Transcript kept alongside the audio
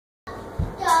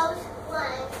those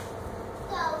ones.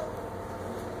 Those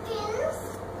things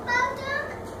about them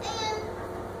and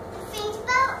things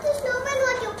about the snowman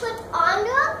what you put on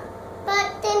them, but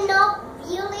they're not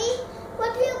really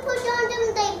what you put on them.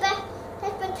 They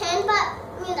pretend, but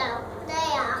you know they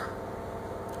are.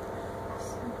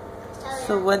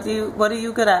 So what are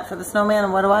you good at for the snowman,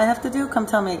 and what do I have to do? Come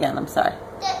tell me again. I'm sorry.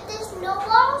 The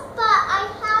snowballs, but I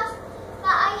have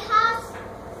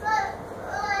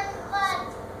one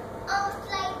almost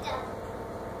like them.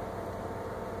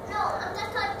 No, I'm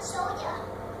just going to show you.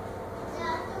 The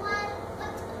one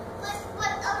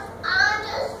with those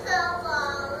other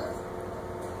snowballs.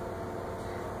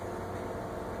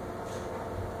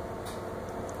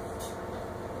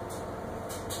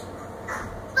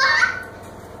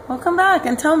 Well, come back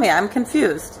and tell me. I'm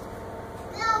confused.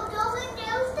 No, those are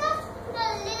stuff, the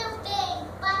little big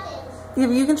buttons. Yeah,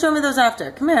 but you can show me those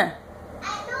after. Come here.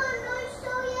 I'm going to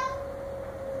show you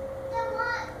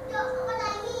what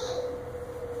I mean.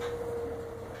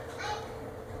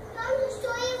 I'm going to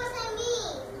show you what I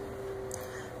mean.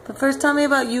 But first, tell me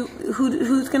about you.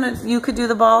 You could do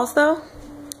the balls though?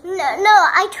 No,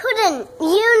 I couldn't.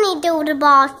 You need to do the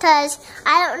balls because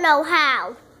I don't know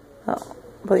how. Oh,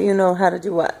 but you know how to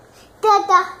do what?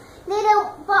 The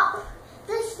little ball,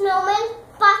 the snowman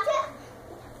bucket,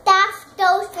 that's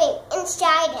those things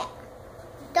inside it.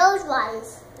 Those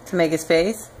ones. To make his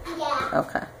face? Yeah.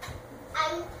 Okay.